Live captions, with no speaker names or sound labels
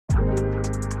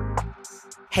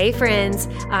Hey friends,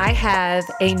 I have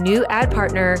a new ad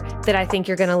partner that I think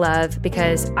you're going to love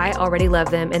because I already love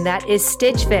them, and that is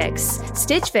Stitch Fix.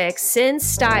 Stitch Fix sends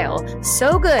style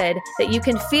so good that you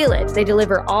can feel it. They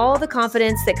deliver all the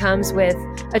confidence that comes with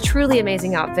a truly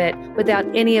amazing outfit without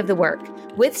any of the work.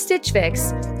 With Stitch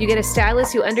Fix, you get a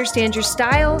stylist who understands your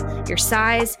style, your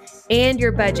size, and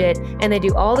your budget, and they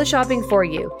do all the shopping for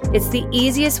you. It's the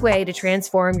easiest way to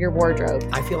transform your wardrobe.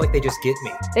 I feel like they just get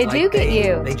me. They do get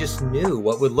you. They just knew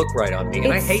what would look right on me.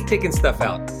 And I hate picking stuff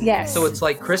out. Yes. So it's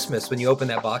like Christmas when you open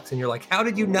that box and you're like, how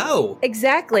did you know?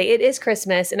 Exactly. It is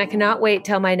Christmas, and I cannot wait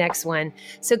till my next one.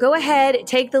 So go ahead,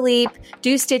 take the leap,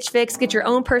 do Stitch Fix, get your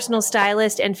own personal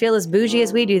stylist, and feel as bougie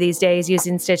as we do these days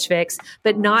using Stitch Fix,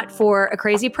 but not for a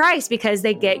crazy price because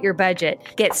they get your budget.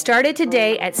 Get started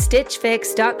today at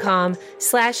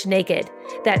stitchfix.com/naked.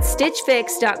 That's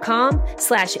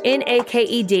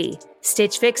stitchfix.com/NAKED.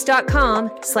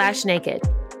 stitchfix.com/naked.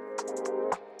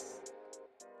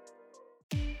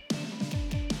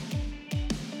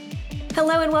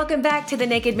 Hello and welcome back to the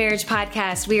Naked Marriage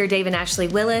Podcast. We are Dave and Ashley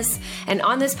Willis, and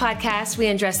on this podcast, we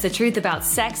address the truth about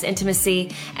sex,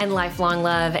 intimacy, and lifelong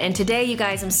love. And today, you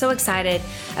guys, I'm so excited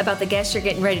about the guests you're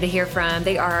getting ready to hear from.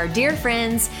 They are our dear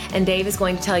friends, and Dave is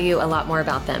going to tell you a lot more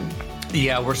about them.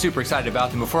 Yeah, we're super excited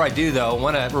about them. Before I do, though, I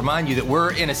want to remind you that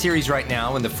we're in a series right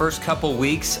now in the first couple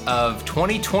weeks of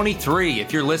 2023.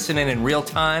 If you're listening in real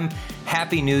time,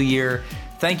 Happy New Year.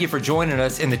 Thank you for joining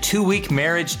us in the 2-week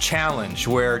marriage challenge,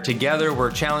 where together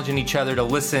we're challenging each other to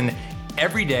listen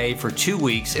every day for 2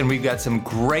 weeks, and we've got some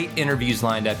great interviews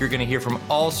lined up. You're going to hear from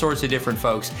all sorts of different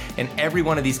folks, and every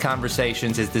one of these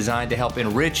conversations is designed to help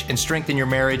enrich and strengthen your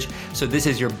marriage, so this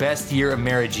is your best year of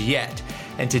marriage yet.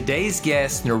 And today's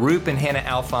guests, Nirup and Hannah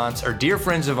Alphonse, are dear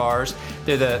friends of ours.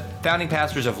 They're the founding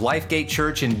pastors of Lifegate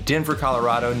Church in Denver,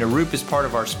 Colorado. Nirup is part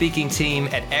of our speaking team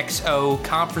at XO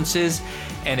conferences.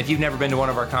 And if you've never been to one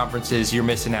of our conferences, you're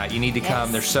missing out. You need to come.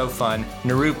 Yes. They're so fun.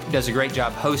 Nirup does a great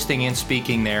job hosting and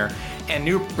speaking there. And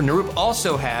Nirup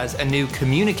also has a new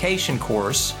communication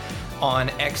course on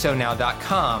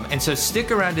xonow.com. And so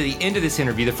stick around to the end of this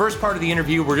interview. The first part of the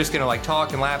interview, we're just going to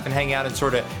talk and laugh and hang out and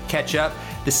sort of catch up.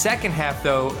 The second half,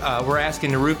 though, we're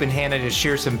asking Nirup and Hannah to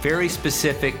share some very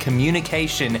specific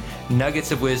communication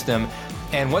nuggets of wisdom.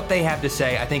 And what they have to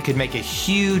say, I think, could make a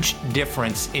huge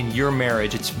difference in your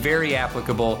marriage. It's very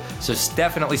applicable, so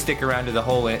definitely stick around to the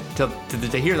whole to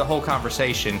hear the whole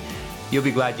conversation. You'll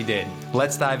be glad you did.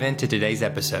 Let's dive into today's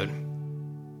episode.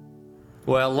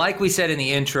 Well, like we said in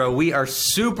the intro, we are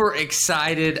super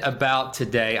excited about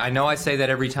today. I know I say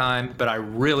that every time, but I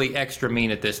really extra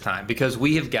mean it this time because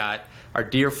we have got our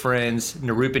dear friends,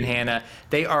 Nirup and Hannah.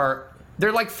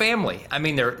 They're like family. I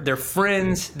mean, they're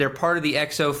friends. They're part of the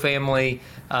XO family.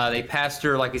 They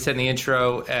pastor, like we said in the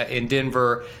intro, in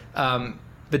Denver.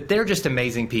 But they're just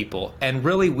amazing people. And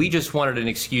really, we just wanted an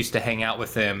excuse to hang out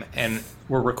with them. And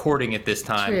we're recording it this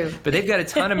time. True. But they've got a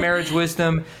ton of marriage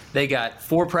wisdom. They got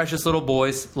 4 precious little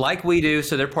boys, like we do.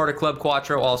 So they're part of Club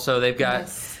Quattro also. They've got a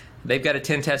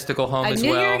 10-testicle home as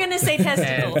well. I knew you were going to say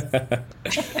testicles.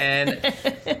 And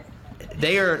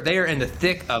they are in the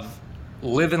thick of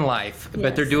living life, but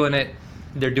Yes. they're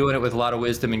doing it with a lot of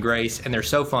wisdom and grace, and they're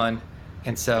so fun.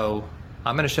 And so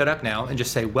I'm going to shut up now and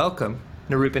just say welcome,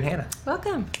 Nirup and Hannah.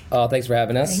 Welcome. Oh, thanks for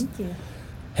having us. Thank you.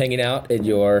 Hanging out at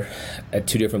 2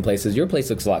 different places. Your place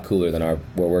looks a lot cooler than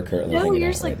where we're currently hanging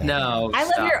yours out right like now. No, I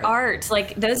love stop your it. art.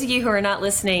 Like, those of you who are not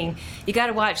listening, you got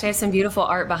to watch. They have some beautiful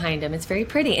art behind them. It's very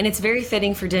pretty, and it's very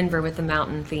fitting for Denver with the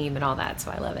mountain theme and all that,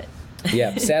 so I love it.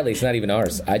 Yeah, sadly, it's not even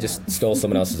ours. I just stole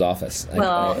someone else's office.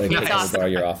 Well, I it's awesome. borrow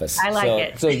your office. I like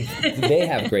it. So they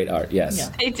have great art, yes. Yeah.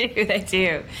 They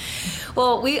do.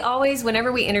 Well, we always,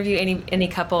 whenever we interview any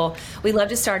couple, we love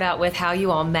to start out with how you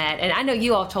all met. And I know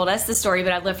you all told us the story,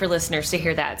 but I'd love for listeners to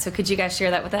hear that. So could you guys share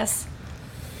that with us?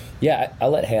 Yeah, I'll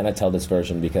let Hannah tell this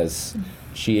version because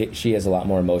she has a lot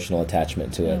more emotional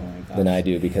attachment to it than I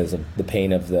do because of the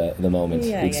pain of the moment,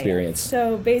 the experience.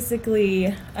 So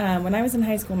basically, when I was in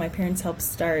high school, my parents helped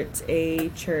start a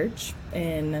church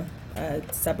in a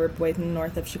suburb way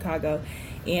north of Chicago.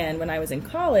 And when I was in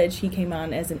college, he came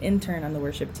on as an intern on the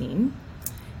worship team.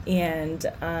 And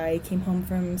I came home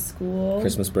from school.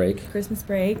 Christmas break,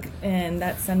 and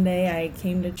that Sunday I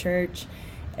came to church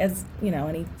as,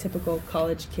 any typical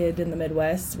college kid in the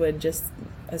Midwest would, just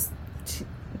a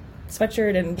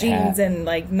sweatshirt and jeans and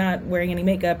not wearing any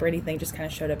makeup or anything, just kind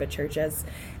of showed up at church as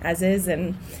is.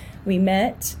 And we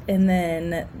met, and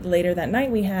then later that night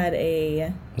we had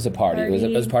It was a party. It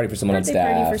was a party for someone on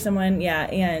staff. Party for someone, yeah.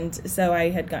 And so I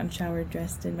had gotten showered,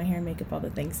 dressed, did my hair, makeup, all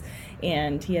the things.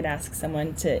 And he had asked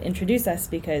someone to introduce us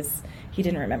because he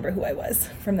didn't remember who I was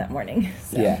from that morning.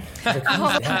 So. Yeah.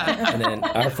 And then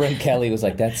our friend Kelly was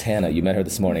like, "That's Hannah. You met her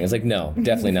this morning." I was like, "No,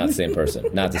 definitely not the same person.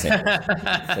 Not the same person."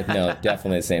 It's like, "No,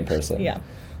 definitely the same person." Yeah.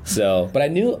 So, but I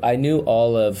knew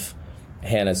all of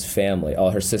Hannah's family,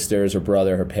 all her sisters, her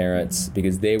brother, her parents,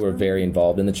 because they were very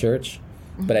involved in the church.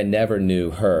 But I never knew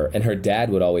her. And her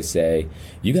dad would always say,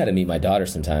 "You got to meet my daughter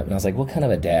sometime." And I was like, "What kind of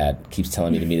a dad keeps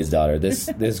telling me to meet his daughter?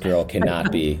 This girl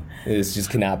cannot be. This just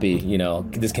cannot be.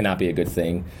 This cannot be a good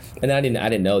thing." And I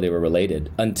didn't know they were related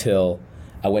until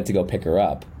I went to go pick her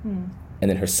up. And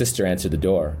then her sister answered the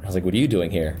door. I was like, "What are you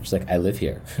doing here?" She's like, "I live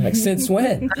here." I'm like, "Since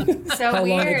when? So how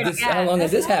weird. How long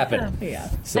has this happened?" Yeah.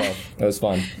 So it was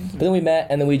fun. But then we met,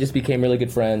 and then we just became really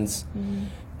good friends.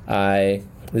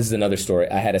 This is another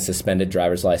story. I had a suspended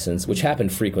driver's license, which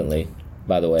happened frequently,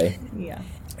 by the way. Yeah.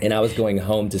 And I was going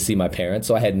home to see my parents,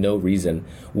 so I had no reason.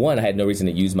 One, I had no reason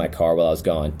to use my car while I was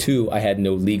gone. Two, I had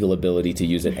no legal ability to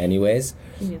use it anyways.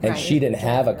 And she didn't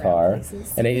have a car,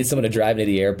 and I needed someone to drive me to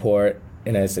the airport.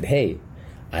 And I said, "Hey,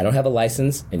 I don't have a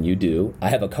license, and you do. I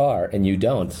have a car, and you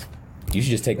don't. You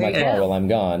should just take my car while I'm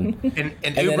gone." And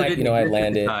then Uber I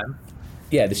landed.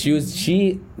 Yeah,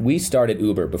 we started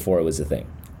Uber before it was a thing.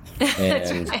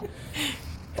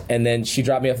 And then she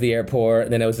dropped me off at the airport.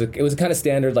 And then it was kind of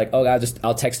standard, like, "Oh,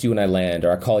 I'll text you when I land, or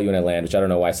I'll call you when I land," which I don't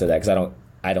know why I said that, because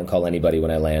I don't call anybody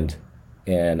when I land.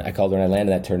 And I called her when I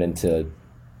landed, and that turned into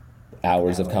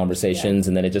hours of conversations,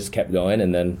 and then it just kept going,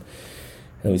 and then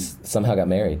we somehow got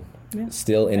married. Yeah.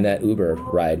 Still in that Uber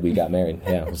ride, we got married.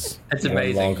 Yeah, it was that's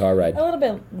amazing. A long car ride. A little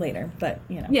bit later, but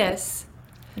Yes.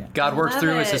 God works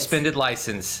through a suspended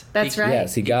license. That's right. Yeah,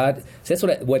 see, God, that's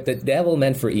what the devil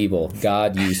meant for evil,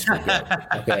 God used for good.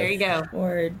 Okay? There you go.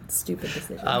 Or stupid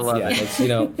decisions. I love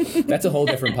it. That's a whole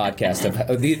different podcast.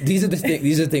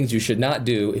 These are things you should not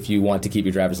do if you want to keep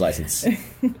your driver's license.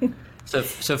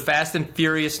 So Fast and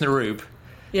Furious Nirup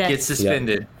gets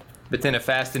suspended, but then a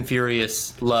Fast and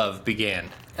Furious love began.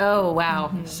 Oh,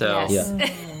 wow. So yes.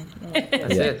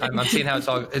 That's it. I'm seeing how it's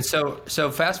all. And so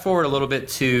fast forward a little bit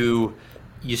to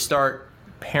you start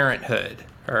parenthood.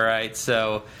 All right.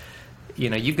 So,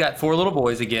 you've got 4 little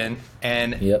boys again,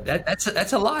 and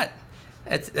that's a lot.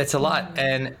 That's a lot.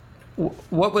 And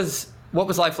what was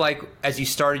life like as you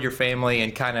started your family,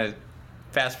 and kind of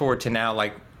fast forward to now?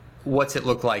 Like, what's it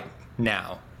look like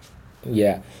now?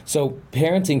 Yeah. So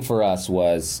parenting for us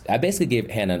was, I basically gave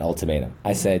Hannah an ultimatum.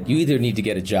 I said, "You either need to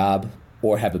get a job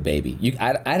or have a baby.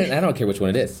 I don't care which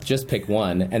one it is. Just pick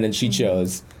one." And then she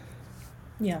chose.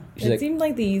 Yeah. It seemed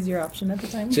like the easier option at the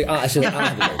time. She's like, "I'll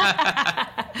have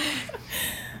a baby."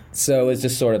 So it's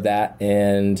just sort of that.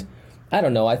 And I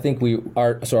don't know. I think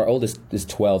our oldest is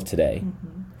 12 today.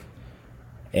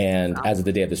 And as of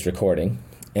the day of this recording.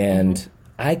 And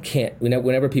I can't,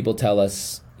 whenever people tell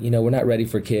us, we're not ready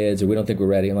for kids, or we don't think we're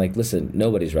ready, I'm like, listen,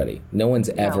 nobody's ready. No one's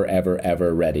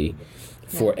ever ready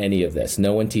for any of this.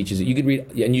 No one teaches it. You could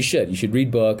read, and you should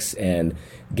read books and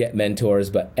get mentors,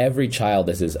 but every child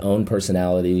has his own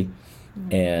personality,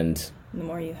 and the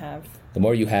more you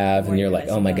have, and you're like,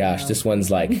 "Oh my gosh, this one's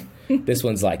like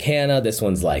Hannah, this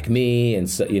one's like me," and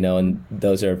so and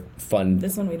those are fun.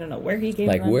 This one we don't know where he came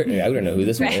from. Like, I don't know who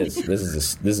this one is.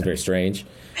 This is very strange.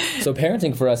 So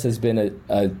parenting for us has been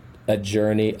a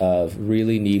journey of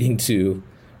really needing to,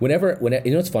 whenever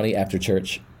it's funny, after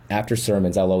church, after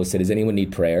sermons, I'll always say, "Does anyone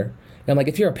need prayer?" And I'm like,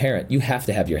 if you're a parent, you have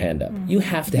to have your hand up. You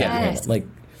have to have your hand up. Like,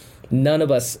 none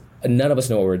of us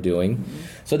know what we're doing.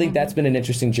 So I think that's been an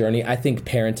interesting journey. I think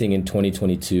parenting in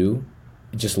 2022,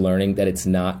 just learning that it's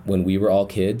not when we were all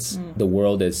kids. The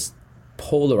world is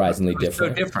polarizingly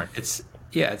different. So different. It's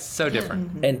so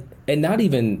different. And not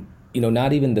even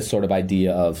the sort of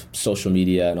idea of social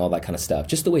media and all that kind of stuff.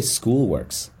 Just the way school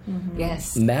works.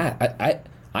 Yes. Math.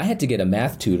 I had to get a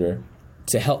math tutor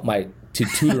to help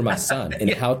tutor my son in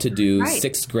how to do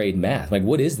 6th grade math. Like,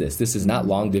 what is this? This is not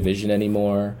long division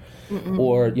anymore.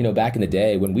 Or, back in the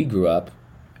day when we grew up,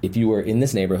 if you were in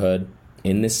this neighborhood,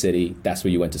 in this city, that's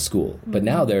where you went to school. But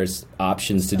now there's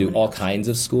options to do all kinds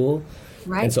of school.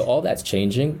 Right. And so all that's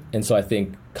changing. And so I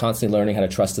think constantly learning how to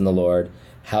trust in the Lord,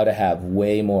 how to have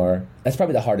way more, that's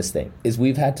probably the hardest thing, is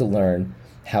we've had to learn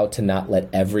how to not let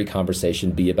every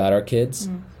conversation be about our kids.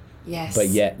 Yes. But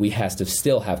yet we have to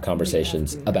still have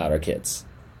conversations about our kids.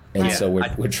 And so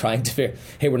we're trying to figure,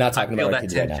 hey, we're not talking about our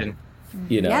kids right now.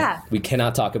 We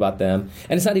cannot talk about them.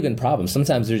 And it's not even a problem.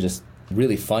 Sometimes they're just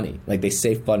really funny. Like, they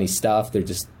say funny stuff. They're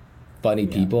just funny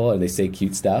people, and they say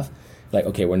cute stuff. like,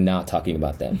 okay, we're not talking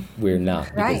about them. We're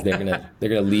not, because they're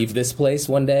gonna leave this place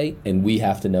one day, and we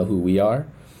have to know who we are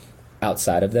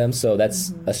outside of them. So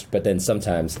that's, but then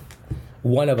sometimes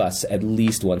one of us, at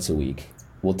least once a week,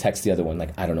 will text the other one, like,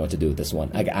 I don't know what to do with this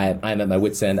one. Like, I'm at my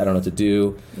wit's end. I don't know what to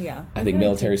do. Yeah. I think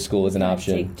military school is an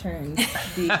option. Take turns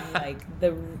being like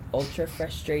the ultra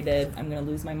frustrated, I'm going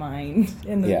to lose my mind.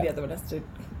 And then the other one has to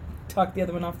talk the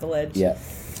other one off the ledge. Yeah.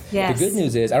 Yes. The good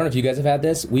news is, I don't know if you guys have had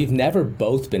this, we've never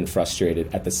both been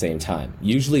frustrated at the same time.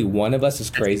 Usually one of us is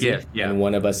crazy and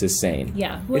one of us is sane.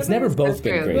 Yeah. It's never both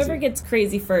been crazy. Whoever gets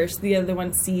crazy first, the other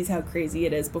one sees how crazy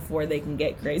it is before they can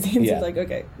get crazy. And so it's like,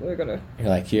 okay, we're going to... You're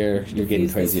like, you're getting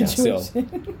crazy now. So,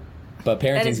 but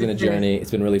parenting's been a journey.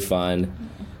 It's been really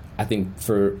fun. I think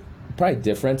for probably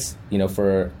difference,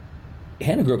 for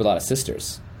Hannah grew up with a lot of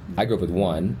sisters. I grew up with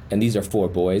one, and these are 4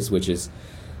 boys, which is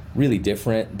really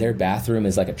different. Their bathroom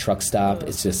is like a truck stop.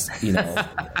 It's just,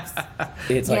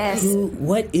 it's like,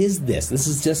 what is this? This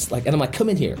is just like, and I'm like, come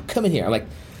in here. I'm like,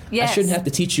 I shouldn't have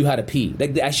to teach you how to pee.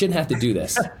 Like, I shouldn't have to do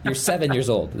this. You're 7 years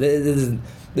old.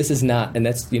 This is not, and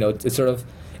that's, it's sort of,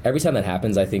 every time that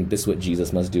happens, I think this is what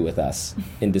Jesus must do with us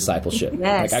in discipleship.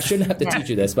 Like, I shouldn't have to teach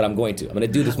you this, but I'm going to. I'm going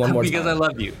to do this one more time. Because I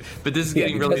love you. But this is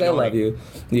getting really because I love you.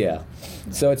 Yeah.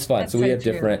 So it's fun. So we have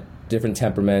different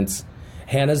temperaments.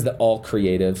 Hannah's the all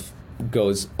creative,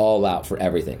 goes all out for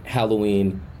everything.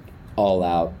 Halloween, all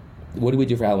out. What do we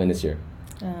do for Halloween this year?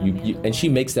 And she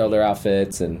makes all their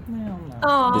outfits and.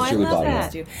 Oh, I love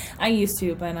that. I used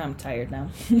to, but I'm tired now.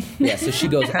 Yeah, so she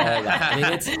goes all out.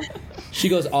 I mean, she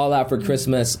goes all out for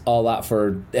Christmas, all out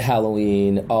for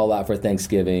Halloween, all out for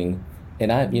Thanksgiving.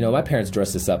 And my parents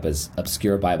dressed us up as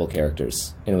obscure Bible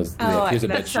characters. And it was, here's a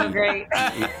bed sheet. So great.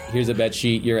 Here's a bed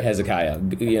sheet. You're a Hezekiah.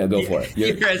 Go for it.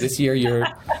 This year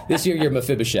you're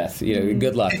Mephibosheth.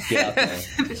 Good luck. Get out there.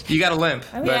 You got a limp.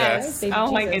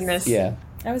 Oh my goodness. Yeah.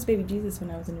 I was baby Jesus when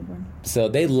I was a newborn. So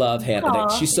they love Hannah.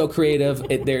 She's so creative.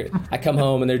 I come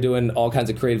home and they're doing all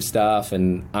kinds of creative stuff,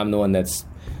 and I'm the one that's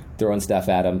throwing stuff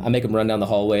at them. I make them run down the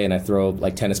hallway, and I throw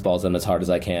like tennis balls at them as hard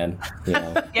as I can.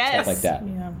 Stuff like that.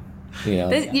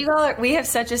 Yeah. We have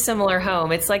such a similar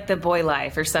home. It's like the boy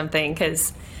life or something,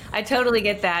 because I totally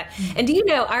get that. And do you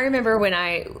know, I remember when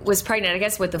I was pregnant, I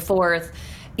guess with the 4th,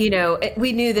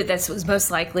 we knew that this was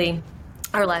most likely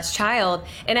our last child.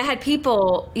 And I had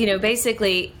people,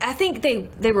 basically, I think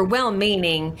they were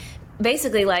well-meaning,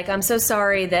 basically like, I'm so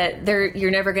sorry that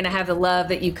you're never going to have the love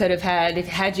that you could have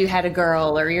had you had a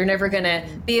girl, or you're never going to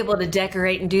be able to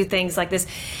decorate and do things like this.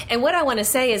 And what I want to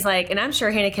say is, like, and I'm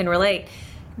sure Hannah can relate,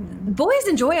 boys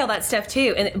enjoy all that stuff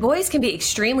too, and boys can be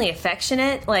extremely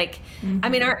affectionate. Like, I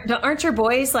mean, aren't your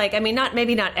boys like? I mean,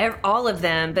 maybe not all of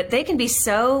them, but they can be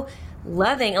so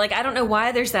loving. Like, I don't know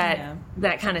why there's that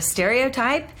kind of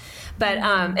stereotype, but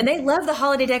and they love the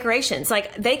holiday decorations.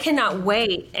 Like, they cannot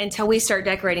wait until we start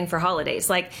decorating for holidays.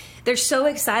 Like, they're so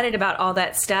excited about all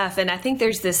that stuff, and I think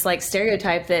there's this like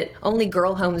stereotype that only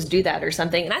girl homes do that or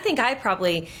something. And I think I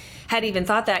probably had even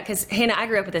thought that, because Hannah, I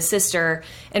grew up with a sister,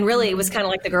 and really it was kind of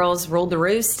like the girls ruled the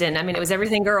roost, and I mean, it was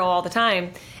everything girl all the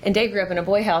time. And Dave grew up in a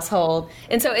boy household,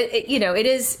 and so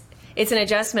it's an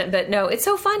adjustment. But no, it's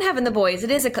so fun having the boys.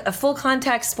 It is a full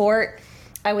contact sport,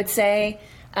 I would say.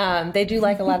 They do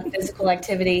like a lot of physical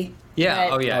activity.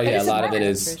 Yeah. A lot of it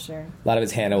is. For sure. A lot of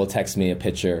it's Hannah will text me a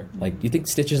picture. Like, you think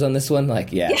stitches on this one?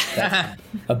 Like, that's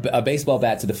a baseball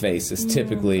bat to the face is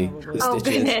typally the stitches. Oh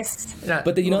goodness!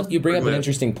 But you bring up an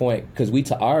interesting point, because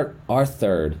our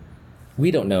third,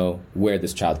 we don't know where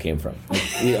this child came from.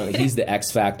 Like, he's the X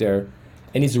factor,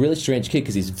 and he's a really strange kid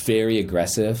because he's very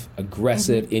aggressive,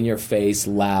 in your face,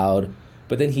 loud.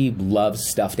 But then he loves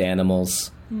stuffed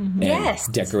animals and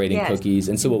decorating cookies.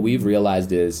 And so what we've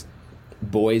realized is,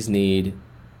 boys need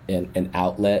an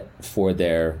outlet for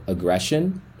their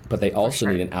aggression, but they also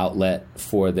need an outlet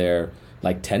for their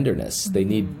like tenderness. They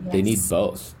need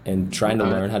both, and trying to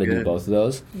learn how to do both of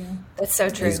those. Yeah, that's so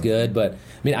true. Is good. But I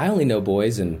mean, I only know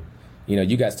boys, and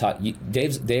you guys taught.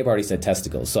 Dave already said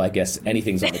testicles, so I guess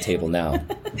anything's on the table now.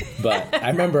 But I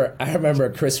remember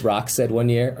Chris Rock said one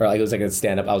year, or like it was like a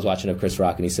stand up. I was watching Chris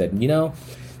Rock, and he said,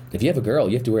 if you have a girl,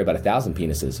 you have to worry about 1,000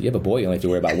 penises. You have a boy, you only have to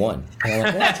worry about one. And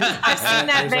I'm like, I've seen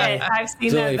that bit. I've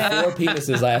seen that bit. There's only 4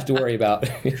 penises I have to worry about.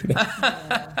 This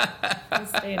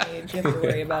day and age, you have to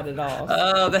worry about it all.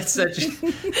 Oh, that's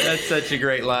such a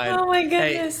great line. Oh my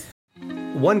goodness. Hey,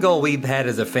 one goal we've had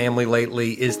as a family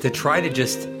lately is to try to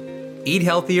just eat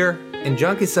healthier, and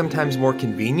junk is sometimes more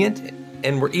convenient.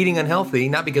 and we're eating unhealthy,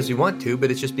 not because we want to,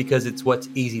 but it's just because it's what's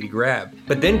easy to grab.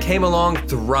 But then came along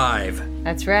Thrive.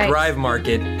 That's right. Thrive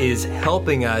Market is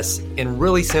helping us in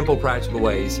really simple, practical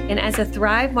ways. And as a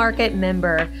Thrive Market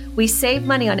member, we save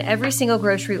money on every single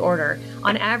grocery order.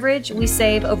 On average, we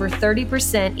save over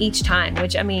 30% each time,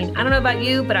 which, I mean, I don't know about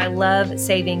you, but I love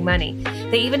saving money.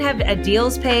 They even have a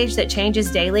deals page that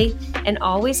changes daily and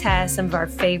always has some of our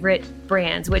favorite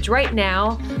brands, which right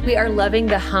now we are loving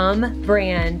the Hum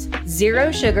brand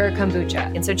Zero Sugar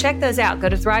Kombucha. And so check those out. Go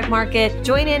to Thrive Market,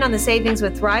 join in on the savings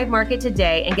with Thrive Market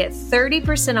today and get 30%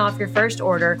 off your first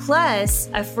order plus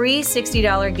a free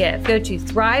 $60 gift. Go to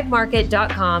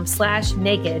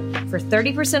thrivemarket.com/naked for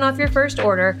 30% off your first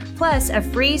order plus a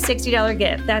free $60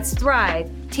 gift. That's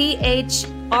Thrive,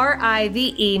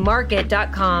 THRIVE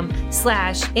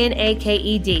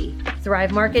market.com/NAKED.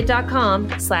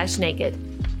 thrivemarket.com/naked.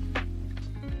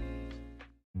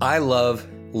 I love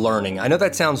learning. I know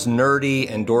that sounds nerdy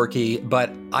and dorky,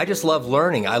 but I just love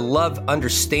learning. I love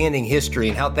understanding history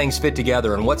and how things fit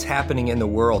together and what's happening in the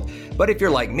world. But if you're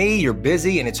like me, you're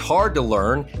busy and it's hard to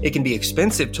learn. It can be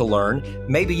expensive to learn.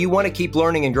 Maybe you want to keep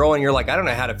learning and growing. You're like, I don't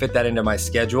know how to fit that into my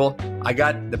schedule. I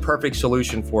got the perfect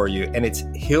solution for you, and it's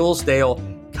Hillsdale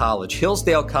College.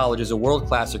 Hillsdale College is a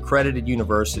world-class accredited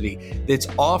university that's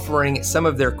offering some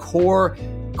of their core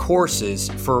courses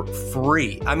for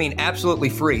free. I mean, absolutely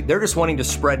free. They're just wanting to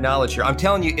spread knowledge here. I'm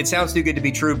telling you, it sounds too good to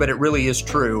be true, but it really is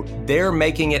true. They're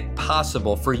making it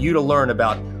possible for you to learn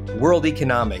about world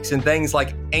economics and things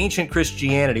like ancient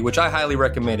Christianity, which I highly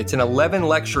recommend. It's an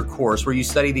 11-lecture course where you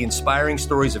study the inspiring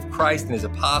stories of Christ and his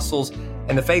apostles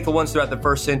and the faithful ones throughout the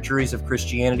first centuries of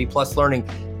Christianity, plus learning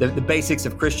the basics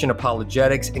of Christian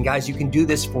apologetics. And guys, you can do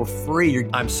this for free.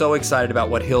 I'm so excited about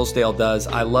what Hillsdale does.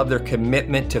 I love their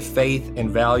commitment to faith and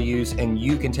values, and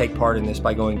you can take part in this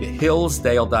by going to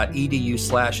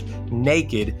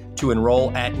hillsdale.edu/naked to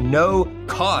enroll at no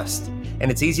cost.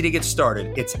 And it's easy to get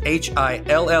started. It's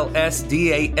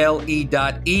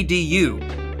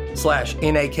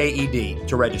hillsdale.edu/naked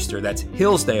to register. That's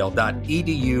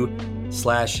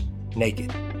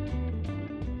hillsdale.edu/naked.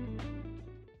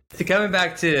 So coming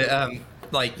back to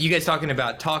like you guys talking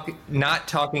about not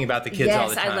talking about the kids all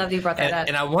the time. Yes, I love you brought that up.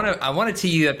 And I want to tee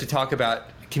you up to talk about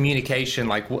communication.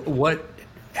 Like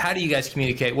how do you guys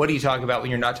communicate? What do you talk about when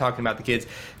you're not talking about the kids?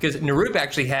 Because Nirup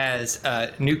actually has a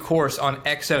new course on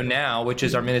XO Now, which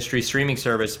is our ministry streaming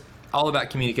service, all about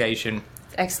communication.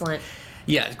 Excellent.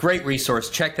 Yeah, great resource.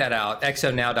 Check that out,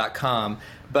 xonow.com.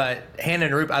 But Hannah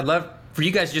and Nirup, I'd love for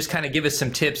you guys to just kind of give us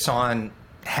some tips on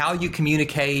how you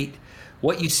communicate,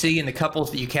 what you see in the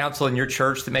couples that you counsel in your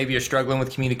church that maybe are struggling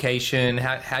with communication,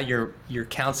 how you're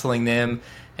counseling them,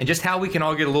 and just how we can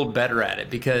all get a little better at it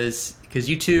because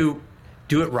you two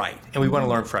do it right, and we want to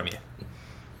learn from you.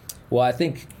 Well, I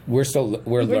think we're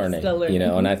learning, still learning, you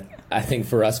know, and I think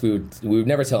for us, we would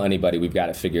never tell anybody we've got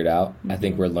it figured out. I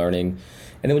think we're learning.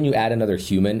 And then when you add another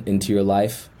human into your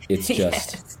life, it's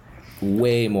just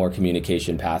way more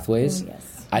communication pathways.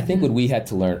 Yes. I think what we had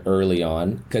to learn early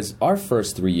on, because our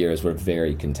first 3 years were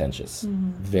very contentious,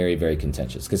 very, very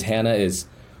contentious, because Hannah is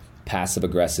passive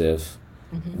aggressive,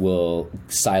 will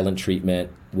silent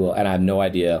treatment, and I have no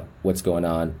idea what's going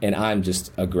on, and I'm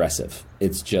just aggressive.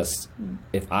 It's just,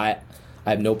 if I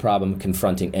have no problem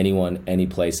confronting anyone, any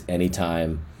place,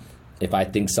 anytime. If I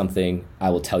think something, I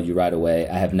will tell you right away.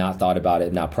 I have not thought about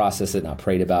it, not processed it, not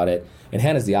prayed about it. And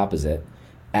Hannah's the opposite.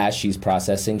 As she's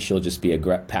processing, she'll just be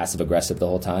passive aggressive the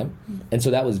whole time. And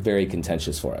so that was very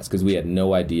contentious for us because we had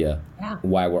no idea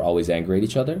why we're always angry at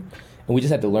each other. And we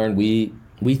just had to learn we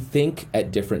think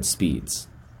at different speeds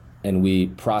and we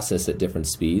process at different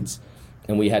speeds.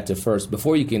 And we had to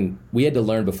we had to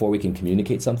learn before we can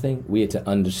communicate something, we had to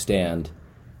understand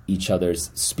each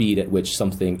other's speed at which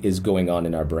something is going on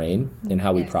in our brain and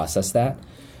how we process that,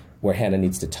 where Hannah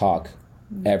needs to talk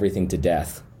everything to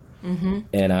death.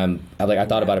 And I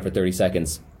thought about it for 30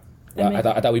 seconds. I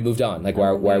thought we moved on. Like, why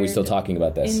are we still talking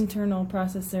about this? Internal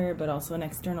processor, but also an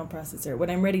external processor. When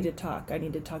I'm ready to talk, I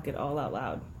need to talk it all out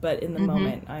loud. But in the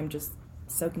moment, I'm just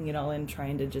soaking it all in,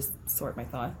 trying to just sort my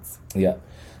thoughts. Yeah.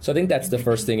 So I think that's the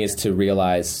first thing, is to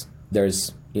realize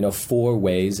there's 4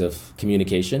 ways of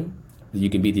communication. You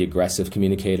can be the aggressive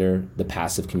communicator, the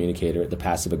passive communicator, the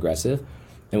passive aggressive.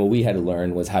 And what we had to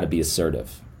learn was how to be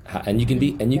assertive. And you can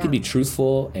be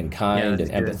truthful and kind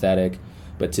and empathetic,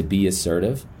 but to be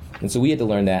assertive. And so we had to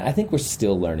learn that. I think we're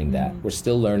still learning that. We're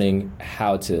still learning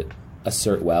how to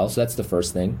assert well. So that's the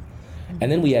first thing.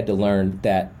 And then we had to learn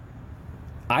that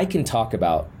I can talk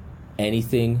about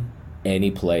anything,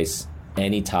 any place,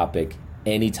 any topic,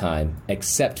 anytime,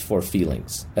 except for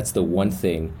feelings. That's the one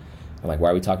thing I'm like,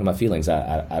 why are we talking about feelings?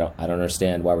 I don't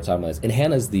understand why we're talking about this. And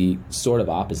Hannah's the sort of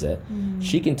opposite.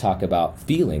 She can talk about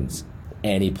feelings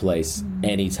any place,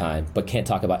 anytime, but can't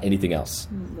talk about anything else.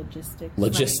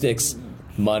 Logistics,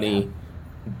 money,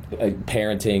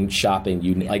 parenting, shopping,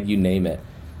 you name it.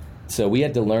 So we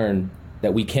had to learn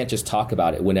that we can't just talk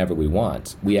about it whenever we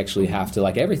want. We actually have to,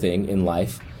 like everything in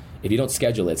life, if you don't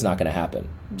schedule it, it's not going to happen.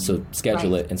 So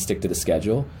schedule it and stick to the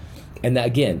schedule. And that,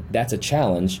 again, that's a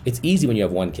challenge. It's easy when you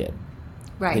have one kid.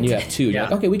 Right. Then you have two. You're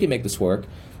like, okay, we can make this work.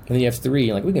 And then you have three.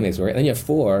 You're like, we can make this work. And then you have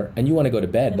four, and you want to go to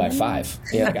bed by 5.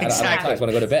 You're like, exactly. I just want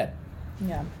to go to bed.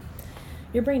 Yeah.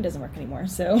 Your brain doesn't work anymore,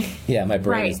 so. Yeah, my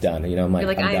brain is done. You know, I'm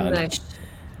like, I am done. mushed.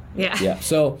 Yeah. Yeah.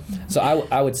 So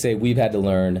I would say we've had to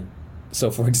learn. So,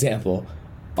 for example,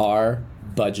 our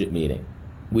budget meeting,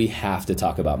 we have to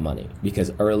talk about money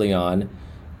because early on,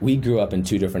 we grew up in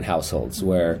 2 different households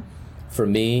where, for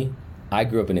me, I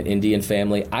grew up in an Indian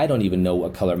family. I don't even know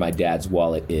what color my dad's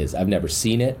wallet is. I've never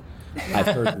seen it. I've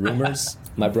heard rumors.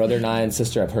 My brother and I and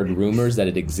sister, I've heard rumors that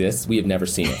it exists. We have never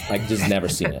seen it. Like, just never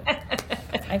seen it.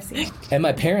 I've seen it. And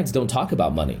my parents don't talk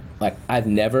about money. Like, I've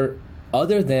never,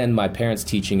 other than my parents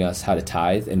teaching us how to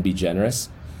tithe and be generous,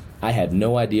 I had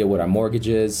no idea what our mortgage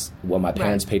is, what my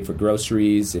parents paid for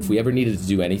groceries. If we ever needed to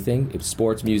do anything, if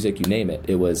sports, music, you name it,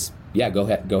 it was, yeah, go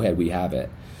ahead, we have it.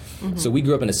 So we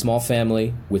grew up in a small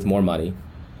family with more money.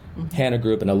 Hannah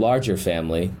grew up in a larger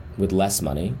family with less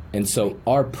money. And so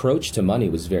our approach to money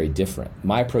was very different.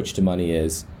 My approach to money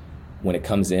is, when it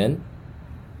comes in,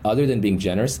 other than being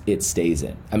generous, it stays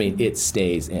in. I mean, it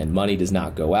stays in. Money does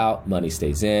not go out. Money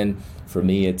stays in. For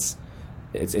me, it's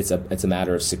a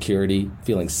matter of security,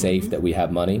 feeling safe that we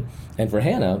have money. And for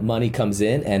Hannah, money comes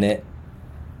in and it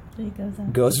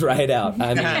goes right out.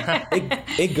 I mean,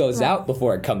 it goes out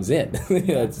before it comes in.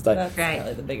 It's like, that's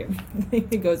probably the bigger.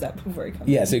 It goes out before it comes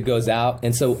in. Yeah, so it goes out.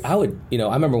 And so I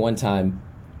remember one time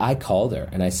I called her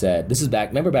and I said,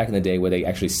 remember back in the day where they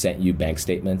actually sent you bank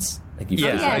statements? Like you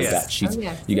got sheets.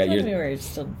 You got yours. We were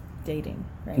still dating,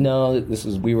 right? No,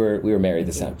 we were married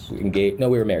this time. We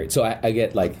were married. So I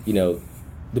get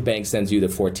the bank sends you the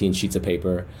 14 sheets of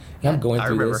paper. And I'm going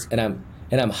through this and I'm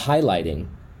highlighting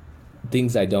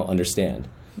things I don't understand.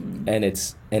 And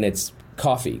it's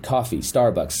coffee,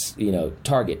 Starbucks,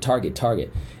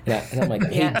 Target. And I'm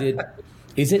like, hey,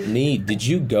 is it me? Did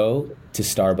you go to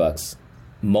Starbucks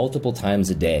multiple times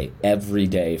a day, every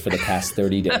day for the past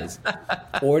 30 days?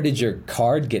 Or did your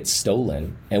card get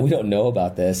stolen and we don't know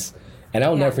about this? And I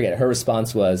will never forget, her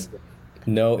response was,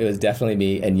 no, it was definitely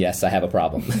me, and yes, I have a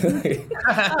problem.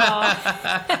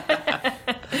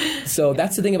 So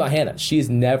that's the thing about Hannah.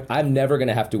 I'm never going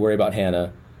to have to worry about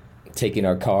Hannah taking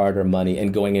our card or money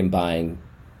and going and buying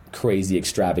crazy,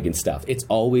 extravagant stuff. It's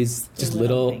always just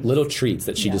little treats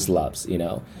that she just loves,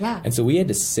 Yeah. And so we had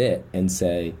to sit and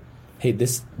say, hey,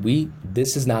 this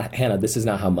is not, Hannah, this is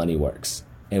not how money works.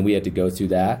 And we had to go through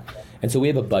that. And so we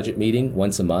have a budget meeting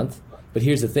once a month. But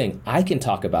here's the thing. I can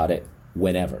talk about it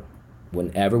whenever.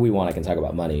 Whenever we want, I can talk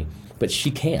about money. But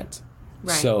she can't.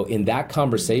 Right. So in that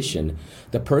conversation,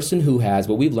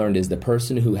 what we've learned is the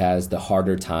person who has the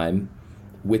harder time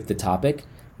with the topic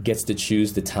gets to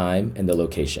choose the time and the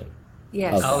location.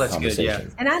 Yes. Oh, that's good, yeah.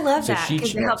 And I love that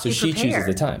because it helps you prepare. So she chooses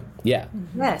the time. Yeah.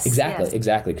 Yes.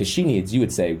 Exactly. Because she needs, you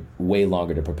would say, way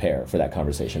longer to prepare for that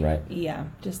conversation, right? Yeah,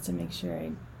 just to make sure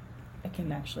I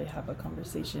can actually have a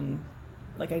conversation.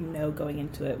 Like I know going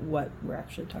into it what we're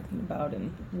actually talking about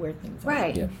and where things are.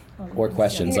 Right. Yeah. Or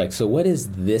questions like, so what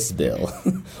is this bill?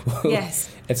 Yes.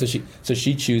 And so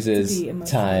she chooses to be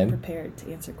emotionally time. Prepared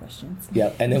to answer questions.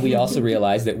 Yeah. And then we also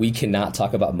realize that we cannot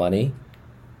talk about money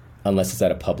unless it's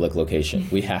at a public location.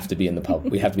 We have to be in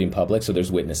in public, so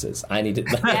there's witnesses. I need to,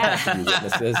 have to be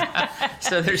witnesses.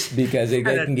 So there's because it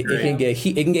can get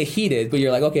heated, but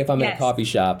you're like, okay, if I'm in a coffee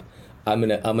shop, I'm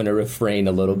gonna refrain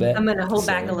a little bit. I'm gonna hold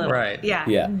back a little. Right. Yeah.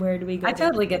 Yeah. And where do we go? I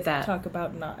totally get that. Talk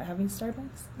about not having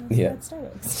Starbucks.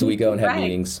 Starbucks. So we go and have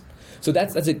meetings. So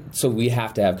that's it. So we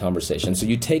have to have conversations. So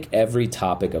you take every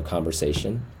topic of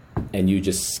conversation, and you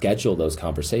just schedule those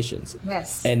conversations.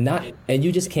 Yes. And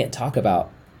you just can't talk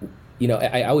about.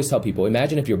 I always tell people,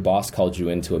 imagine if your boss called you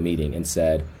into a meeting and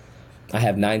said, I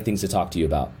have 9 things to talk to you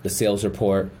about. The sales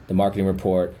report, the marketing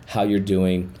report, how you're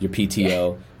doing, your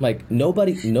PTO. Like no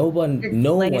one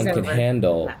can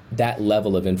handle that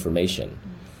level of information.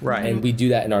 Right. And we do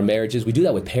that in our marriages. We do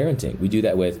that with parenting. We do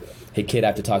that with, hey kid, I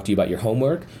have to talk to you about your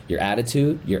homework, your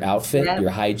attitude, your outfit, your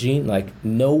hygiene. Like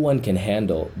no one can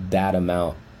handle that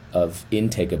amount of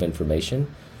intake of information.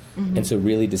 Mm-hmm. And so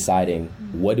really deciding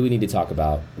what do we need to talk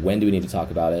about, when do we need to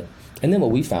talk about it. And then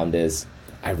what we found is,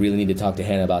 I really need to talk to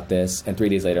Hannah about this. And 3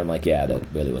 days later, I'm like, yeah, that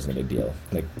really wasn't a big deal.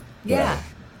 Like, yeah.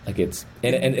 Like it's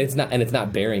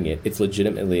not bearing it. It's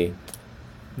legitimately.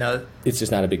 No, it's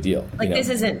just not a big deal. Like this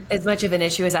isn't as much of an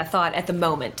issue as I thought at the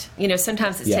moment.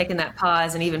 Sometimes it's taking that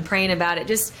pause and even praying about it,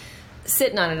 just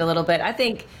sitting on it a little bit. I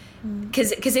think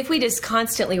because if we just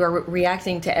constantly were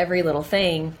reacting to every little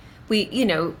thing, we,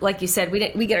 like you said, we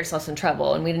get ourselves in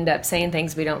trouble and we end up saying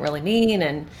things we don't really mean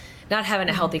and not having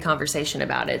a healthy conversation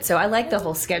about it. So I like the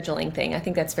whole scheduling thing. I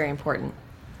think that's very important.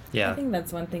 Yeah. I think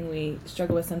that's one thing we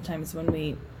struggle with sometimes when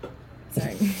we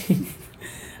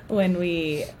when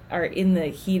we are in the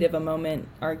heat of a moment,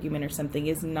 argument or something,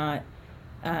 is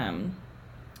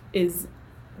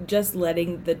just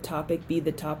letting the topic be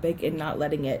the topic and not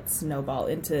letting it snowball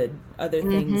into other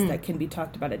things that can be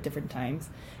talked about at different times.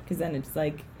 Because then it's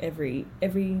like every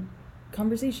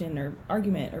conversation or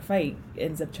argument or fight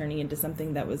ends up turning into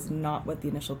something that was not what the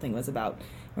initial thing was about.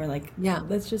 And we're like,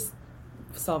 let's just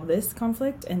solve this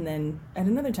conflict, and then at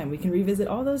another time we can revisit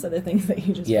all those other things that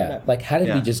you just brought up. Like how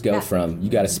did we just go from you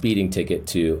got a speeding ticket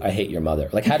to I hate your mother?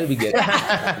 Like how did we get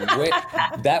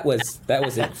that was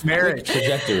a marriage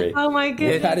trajectory. Oh my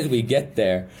goodness. How did we get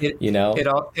there?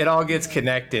 It all gets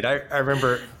connected. I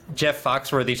remember Jeff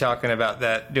Foxworthy talking about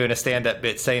that, doing a stand-up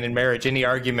bit, saying in marriage, any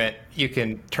argument, you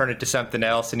can turn it to something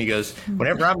else. And he goes,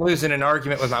 whenever I'm losing an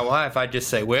argument with my wife, I just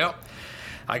say, well,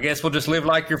 I guess we'll just live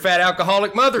like your fat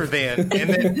alcoholic mother then. And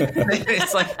then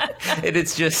it's like,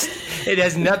 it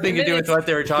has nothing to do with what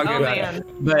they were talking about. Man.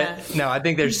 But no, I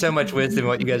think there's so much wisdom in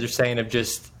what you guys are saying of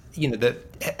just, the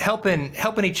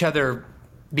helping each other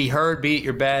be heard, be at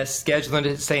your best, scheduling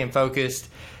it, staying focused.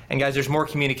 And guys, there's more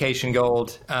communication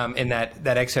gold in that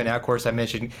XO Now course I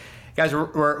mentioned. Guys,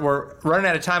 we're running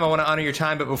out of time. I want to honor your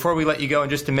time, but before we let you go in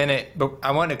just a minute,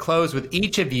 I want to close with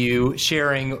each of you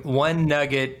sharing one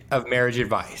nugget of marriage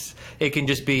advice. It can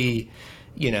just be,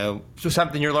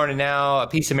 something you're learning now, a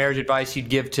piece of marriage advice you'd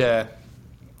give to, a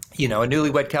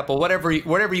newlywed couple, whatever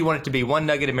you want it to be, one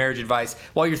nugget of marriage advice.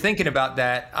 While you're thinking about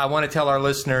that, I want to tell our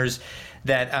listeners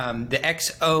that the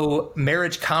XO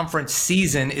Marriage Conference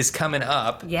season is coming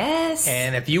up. Yes.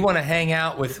 And if you want to hang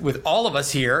out with all of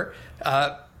us here,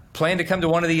 plan to come to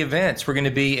one of the events. We're going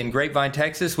to be in Grapevine,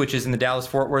 Texas, which is in the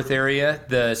Dallas-Fort Worth area,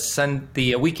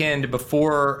 the weekend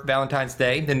before Valentine's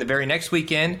Day. Then the very next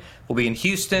weekend, we'll be in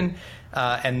Houston.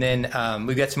 And then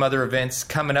we've got some other events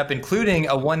coming up, including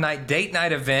a one-night date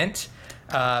night event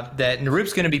that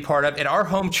Nirup's going to be part of at our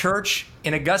home church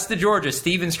in Augusta, Georgia,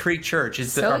 Stevens Creek Church.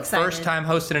 It's our first time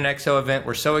hosting an XO event.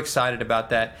 We're so excited about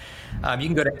that. You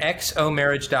can go to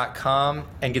xomarriage.com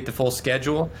and get the full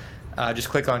schedule. Just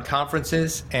click on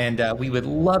conferences, and we would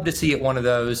love to see you at one of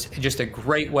those. Just a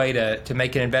great way to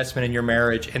make an investment in your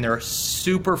marriage, and they're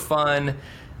super fun.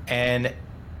 And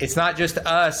it's not just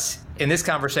us in this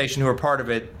conversation who are part of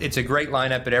it. It's a great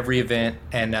lineup at every event,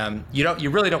 and you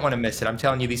really don't want to miss it. I'm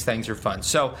telling you, these things are fun.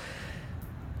 So,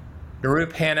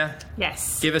 Nirup, Hannah,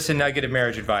 yes, give us a nugget of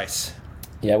marriage advice.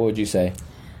 Yeah, what would you say?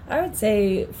 I would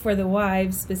say for the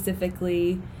wives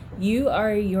specifically, you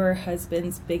are your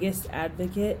husband's biggest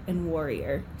advocate and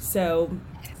warrior. So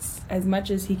as much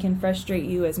as he can frustrate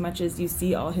you, as much as you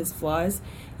see all his flaws,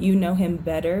 you know him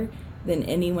better than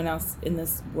anyone else in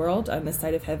this world on this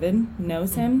side of heaven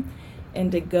knows him. And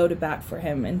to go to bat for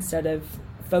him instead of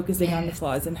focusing on the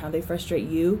flaws and how they frustrate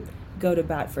you, go to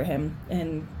bat for him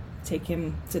and take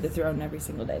him to the throne every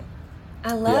single day.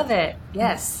 I love it.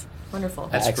 Yes. Wonderful.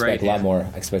 I expect a lot more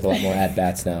at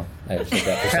bats now. I expect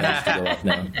that percentage to go up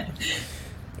now.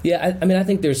 Yeah, I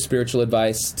think there's spiritual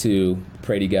advice to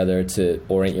pray together, to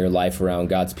orient your life around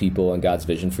God's people and God's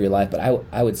vision for your life. But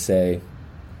I would say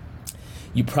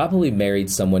you probably married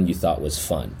someone you thought was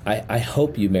fun. I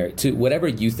hope you married to whatever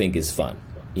you think is fun.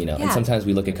 Yeah. And sometimes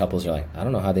we look at couples and you're like, I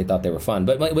don't know how they thought they were fun,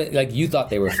 but like you thought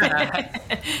they were fun.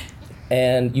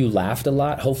 And you laughed a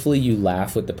lot. Hopefully you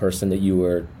laugh with the person that you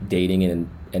were dating, and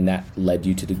that led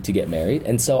you to get married.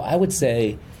 And so I would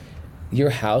say your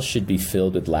house should be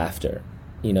filled with laughter.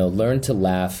 Learn to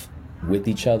laugh with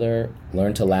each other,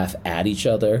 learn to laugh at each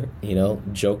other,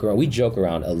 joke around. We joke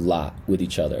around a lot with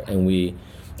each other, and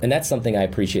that's something I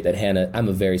appreciate that Hannah, I'm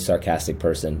a very sarcastic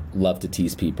person, love to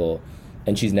tease people,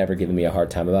 and she's never given me a hard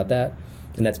time about that.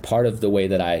 And that's part of the way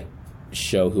that I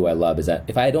show who I love, is that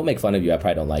if I don't make fun of you, I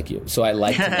probably don't like you. So I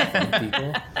like to make fun of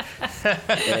people.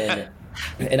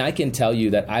 And I can tell you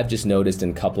that I've just noticed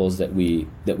in couples that we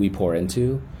pour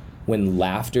into, when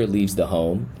laughter leaves the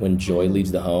home, when joy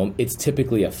leaves the home, it's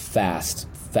typically a fast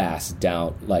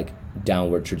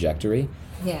downward trajectory.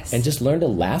 Yes. And just learn to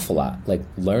laugh a lot. Like,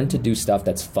 learn to do stuff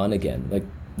that's fun again. Like,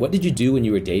 what did you do when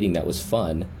you were dating that was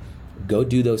fun? Go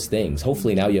do those things.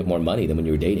 Hopefully now you have more money than when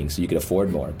you were dating, so you could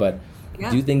afford more. But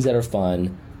do things that are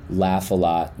fun, laugh a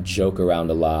lot, joke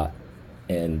around a lot,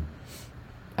 And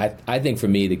I think for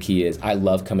me, the key is I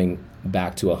love coming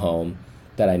back to a home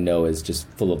that I know is just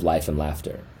full of life and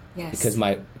laughter. Yes.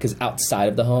 Because outside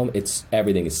of the home,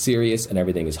 everything is serious and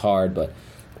everything is hard, but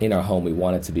in our home, we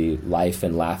want it to be life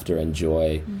and laughter and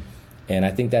joy. And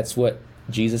I think that's what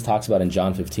Jesus talks about in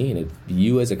John 15. If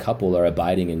you as a couple are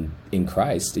abiding in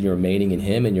Christ, and you're remaining in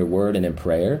him in your word and in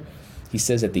prayer, he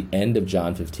says at the end of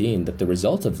John 15 that the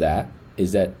result of that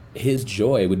is that his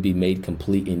joy would be made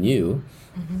complete in you.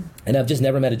 And I've just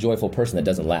never met a joyful person that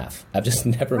doesn't laugh. I've just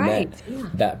never met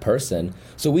that person.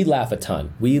 So we laugh a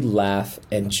ton. We laugh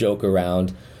and joke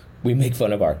around. We make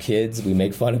fun of our kids. We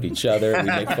make fun of each other. We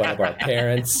make fun of our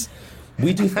parents.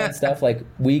 We do fun stuff like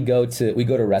we go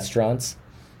to restaurants,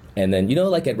 and then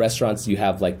like at restaurants you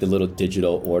have like the little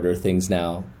digital order things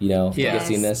now. Have you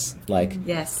seen this? Like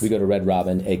we go to Red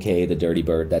Robin, aka the Dirty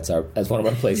Bird. That's one of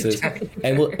our places,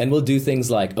 and we'll do things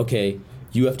like, okay,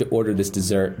 you have to order this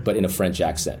dessert, but in a French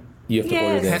accent. You have to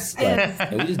order this,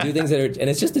 and we just do things and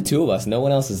it's just the two of us. No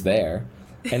one else is there.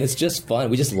 And it's just fun.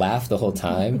 We just laugh the whole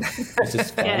time. It's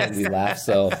just fun. And we laugh.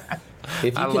 So if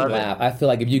you can laugh, I feel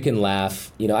like if you can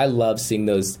laugh, I love seeing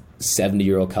those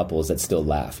 70-year-old couples that still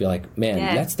laugh. You're like,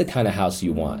 man, that's the kind of house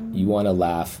you want. You want to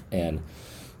laugh. And,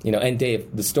 and Dave,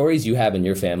 the stories you have in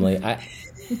your family,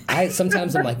 I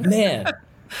sometimes I'm like, man,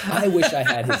 I wish I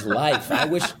had his life. I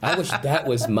wish that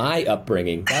was my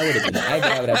upbringing. That would have been,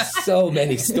 I would have so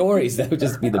many stories. That would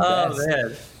just be the best.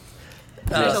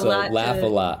 Oh, man. So laugh a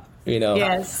lot.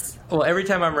 Yes. Well, every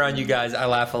time I'm around you guys, I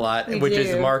laugh a lot, which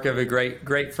is the mark of a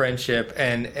great friendship.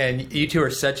 And you two are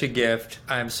such a gift.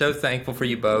 I'm so thankful for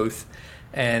you both,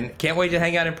 and can't wait to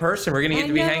hang out in person. We're going to get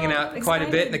to be hanging out quite a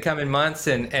bit in the coming months.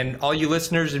 And all you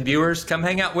listeners and viewers, come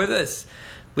hang out with us.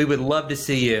 We would love to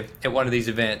see you at one of these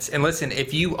events. And listen,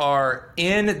 if you are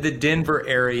in the Denver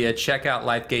area, check out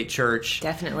Lifegate Church.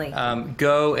 Definitely.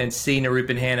 Go and see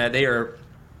Nirup and Hannah.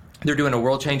 They're doing a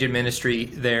world-changing ministry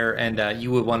there, and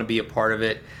you would want to be a part of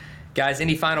it. Guys,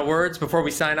 any final words before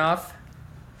we sign off?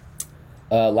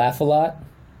 Laugh a lot.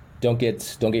 Don't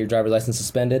get your driver's license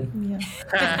suspended.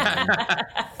 Yeah.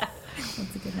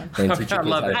 That's a good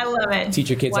one. I love it. Teach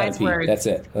your kids how to pee. Words. That's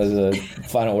it. Those are the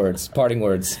final words, parting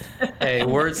words. Hey,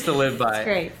 words to live by. That's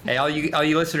great. Hey, all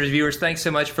you listeners, viewers, thanks so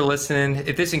much for listening.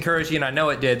 If this encouraged you, and I know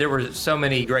it did, there were so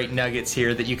many great nuggets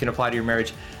here that you can apply to your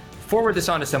marriage. Forward this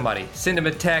on to somebody. Send them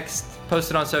a text,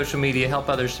 post it on social media, help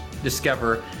others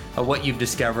discover what you've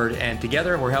discovered. And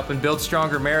together, we're helping build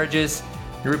stronger marriages.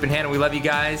 Nirup and Hannah, we love you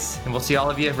guys, and we'll see all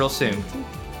of you real soon.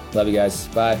 Love you guys.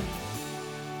 Bye.